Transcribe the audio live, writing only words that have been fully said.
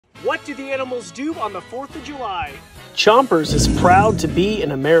What do the animals do on the 4th of July? Chompers is proud to be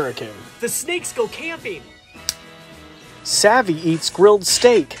an American. The snakes go camping. Savvy eats grilled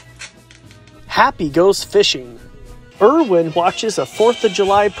steak. Happy goes fishing. Irwin watches a 4th of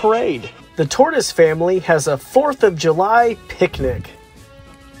July parade. The tortoise family has a 4th of July picnic.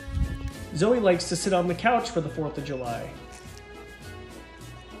 Zoe likes to sit on the couch for the 4th of July.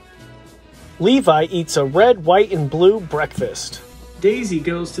 Levi eats a red, white, and blue breakfast. Daisy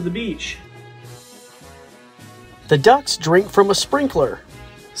goes to the beach. The ducks drink from a sprinkler.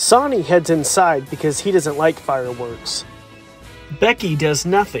 Sonny heads inside because he doesn't like fireworks. Becky does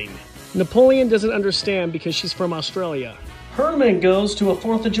nothing. Napoleon doesn't understand because she's from Australia. Herman goes to a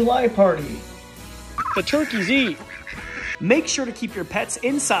 4th of July party. The turkeys eat. Make sure to keep your pets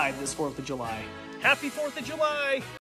inside this 4th of July. Happy 4th of July!